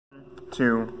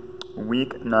to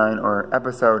week 9 or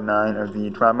episode 9 of the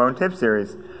Trombone Tip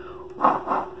series.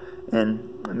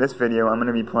 In this video, I'm going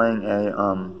to be playing a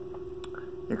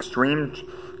it's going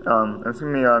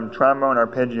to be Trombone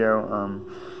Arpeggio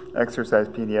exercise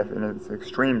PDF, and it's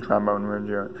Extreme Trombone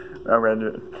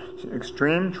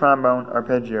Extreme Trombone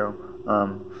Arpeggio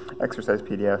exercise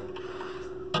PDF.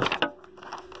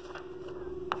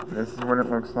 This is what it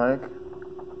looks like. I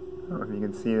don't know if you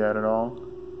can see that at all.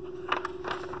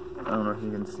 I don't know if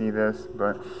you can see this,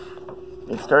 but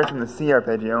it starts in the C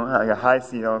arpeggio, like a high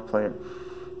C. I'll play it.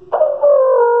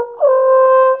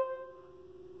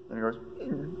 And it goes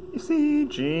C,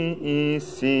 G, E,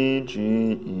 C, G,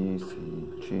 E, C,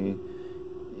 G,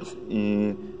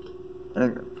 E.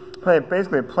 And it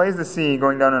basically plays the C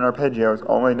going down in arpeggios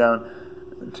all the way down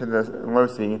to the low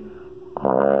C.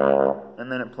 And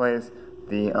then it plays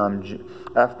the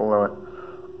F below it.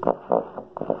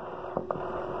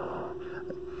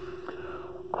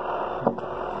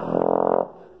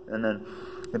 And then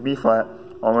the B flat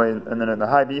all the way, and then the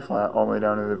high B flat all the way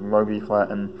down to the low B flat,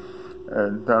 and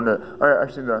down to, or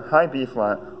actually the high B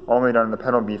flat all the way down to the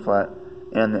pedal B flat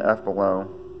and the F below.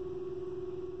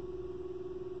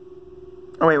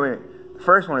 Oh wait, the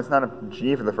first one, it's not a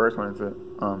G for the first one,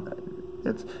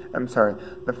 I'm sorry,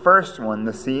 the first one,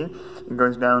 the C, it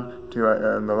goes down to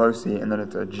the low C, and then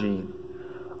it's a G.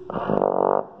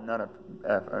 Not a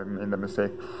F, I made that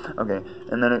mistake. Okay,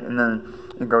 and then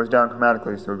it goes down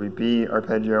chromatically, so it would be B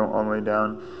arpeggio all the way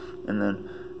down, and then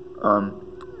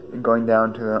going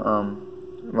down to the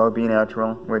low B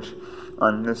natural, which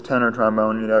on this tenor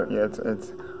trombone, it's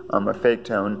a fake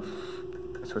tone,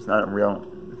 so it's not a real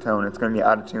tone. It's going to be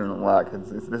out of tune a lot, because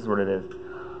this is what it is.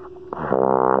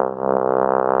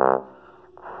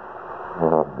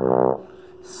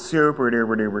 Super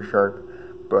duper duper sharp,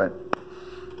 but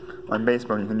on bass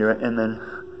bone you can do it, and then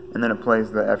it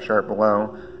plays the F sharp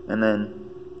below, and then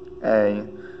A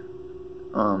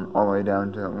all the way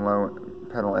down to low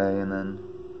pedal A, and then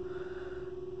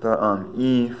the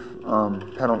E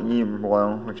pedal E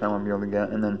below, which I won't be able to get,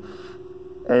 and then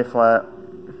A flat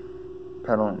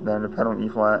pedal down to pedal E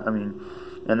flat. and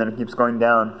then it keeps going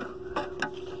down,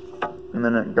 and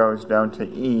then it goes down to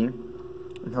E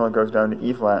until it goes down to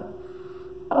E flat.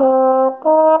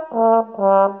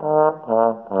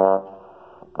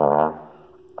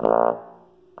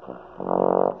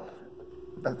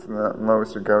 That's the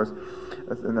lowest it goes,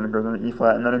 and then it goes on E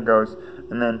flat, and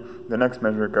then the next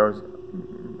measure goes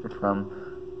from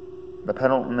the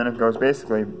pedal, and then it goes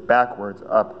basically backwards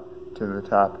up to the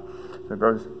top. So it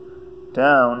goes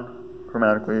down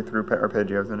chromatically through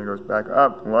arpeggios, and it goes back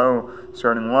up, low,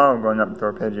 starting low, going up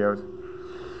through arpeggios.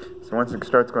 So once it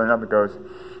starts going up, it goes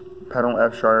pedal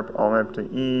F sharp all the way up to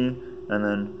E, and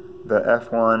then the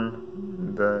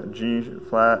F1, the G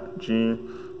flat, G,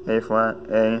 A flat,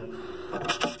 A.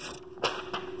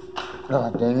 Oh,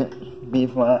 dang it. B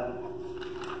flat,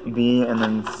 B, and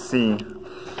then C.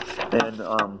 And,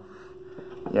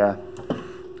 yeah.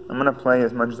 I'm gonna play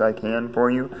as much as I can for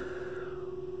you.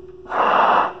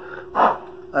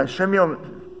 I should be able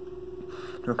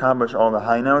to accomplish all the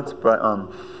high notes, but,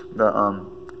 the,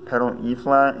 pedal E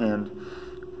flat and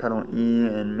pedal E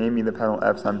and maybe the pedal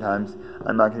F sometimes,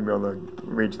 I'm not going to be able to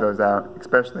reach those out,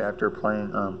 especially after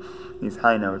playing these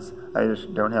high notes. I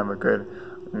just don't have a good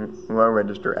low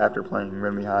register after playing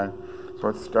really high. So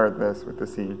let's start this with the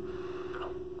C.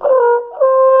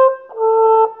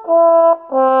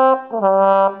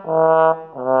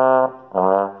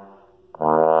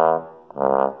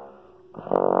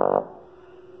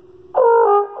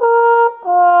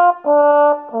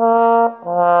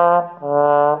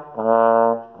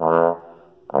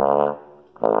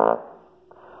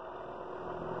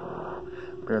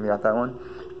 Barely got that one.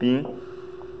 B.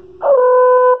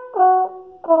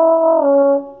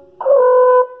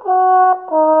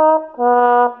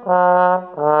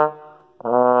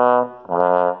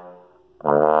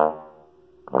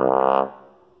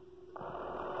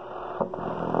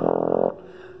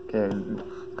 Okay,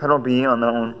 pedal B on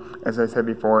that one, as I said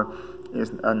before,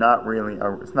 is not really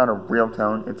it's not a real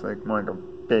tone. It's like more like a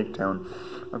fake tone.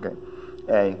 Okay,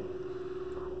 A.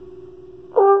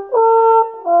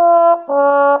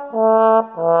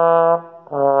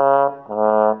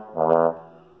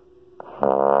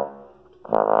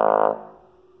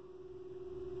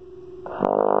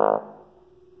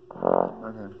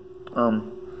 Okay.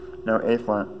 Now A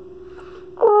flat.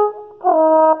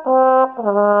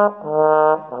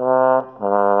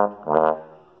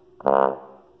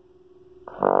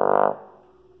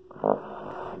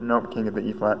 Nope, can't get the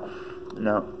E flat.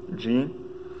 Now G.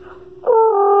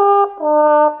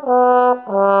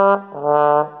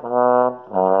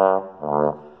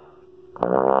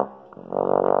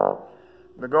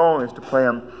 goal is to play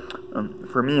them,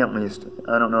 for me at least.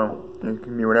 I don't know, it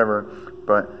can be whatever,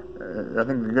 but I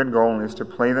think the good goal is to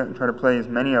play that, try to play as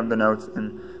many of the notes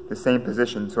in the same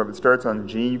position. So if it starts on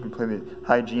G, you can play the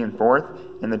high G in fourth,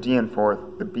 and the D in fourth,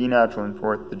 the B natural in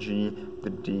fourth, the G, the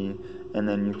D, and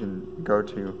then you can go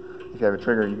to, if you have a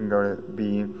trigger, you can go to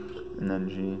B, and then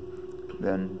G,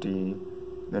 then D,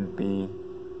 then B,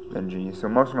 then G. So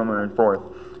most of them are in fourth.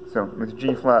 So with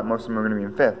G flat, most of them are going to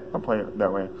be in fifth. I'll play it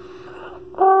that way.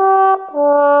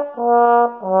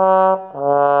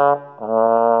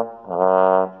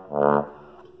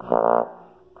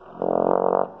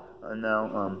 And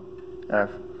now F.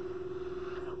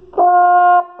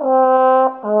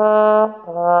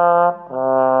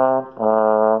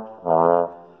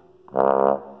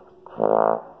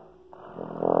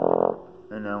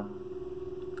 And now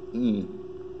E.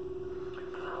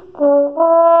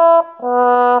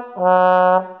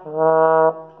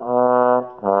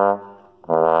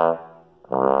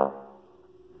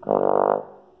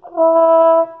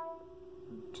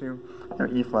 Two. Now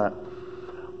E flat.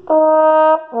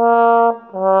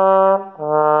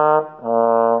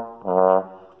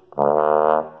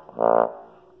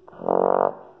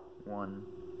 One,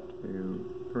 two,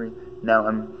 three. Now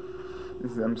I'm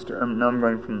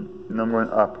going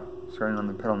up, starting on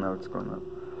the pedal notes, going up.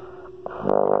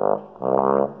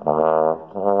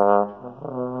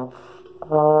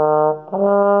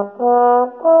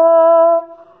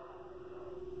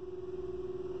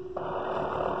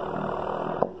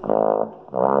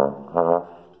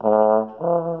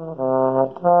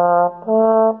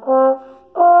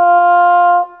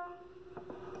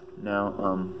 Now,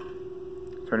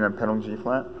 starting on pedal G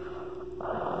flat.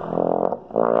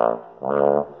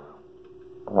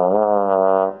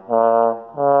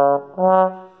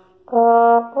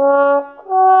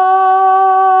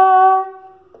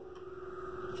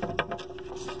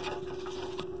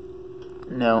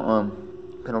 Now,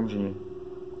 pedal G.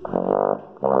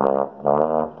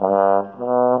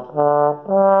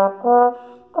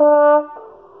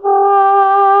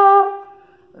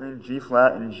 And then G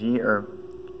flat and G are,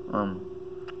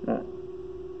 well,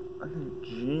 I think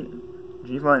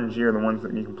G flat and G are the ones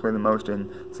that you can play the most in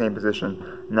the same position.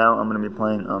 Now I'm going to be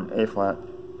playing A flat,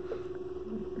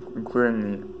 including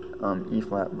the E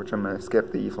flat, which I'm going to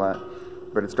skip the E flat,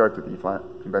 but it starts with E flat,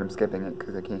 but I'm skipping it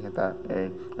because I can't hit that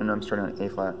A, and I'm starting on A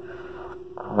flat.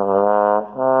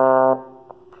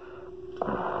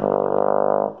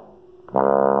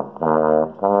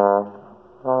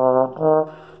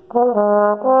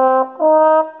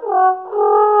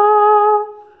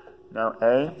 Now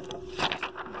A,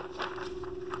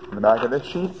 on the back of this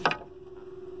sheet,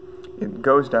 it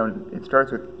goes down, it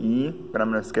starts with E, but I'm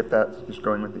going to skip that, just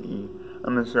going with the E.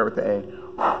 I'm going to start with the A,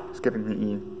 skipping the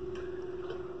E.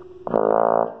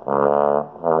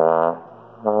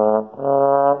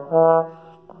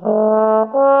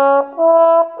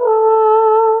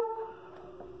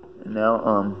 And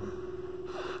now,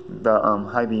 the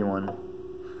high B one.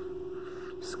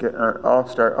 I'll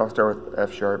start with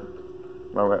F sharp,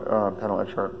 pedal F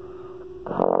sharp.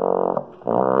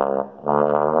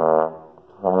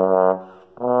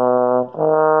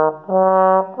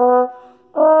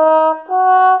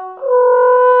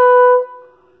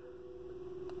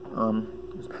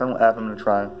 This pedal F I'm going to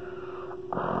try.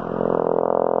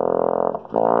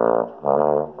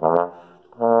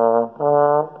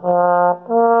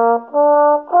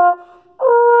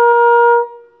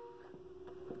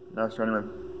 Now starting with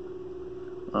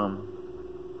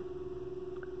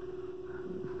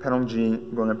pedal G,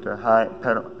 going up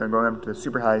to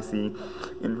super high C,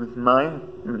 and with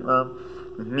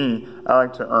me, I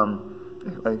like to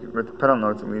like with the pedal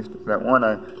notes at least, that one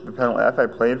the pedal F I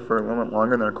played for a little bit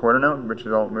longer than a quarter note, which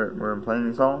is all where I'm playing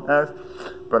these all as,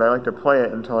 but I like to play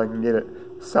it until I can get it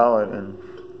solid and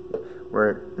where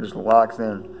it just locks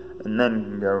in, and then you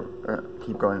can go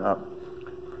keep going up.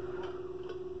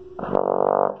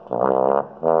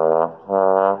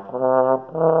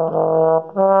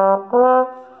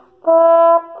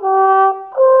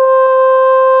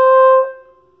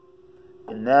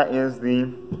 And that is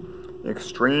the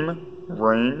extreme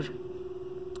range,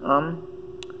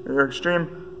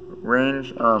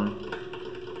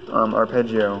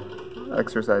 arpeggio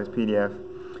exercise PDF.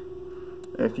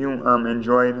 If you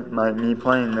enjoyed me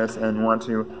playing this and want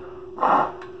to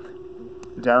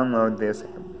download this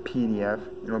PDF,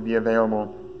 it will be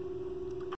available